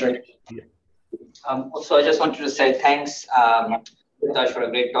commentary. Yeah. Also, I just wanted to say thanks, Ritesh, for a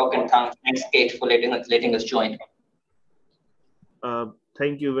great talk, and thanks, Kate, for letting us join.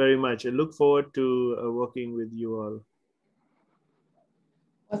 Thank you very much. I look forward to working with you all.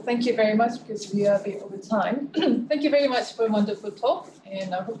 Well, thank you very much, because we are a bit over time. Thank you very much for a wonderful talk,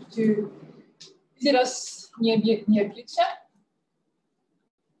 and I hope to visit us near future.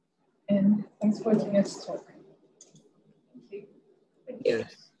 And thanks for letting us talk. Thank you.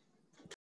 Yes.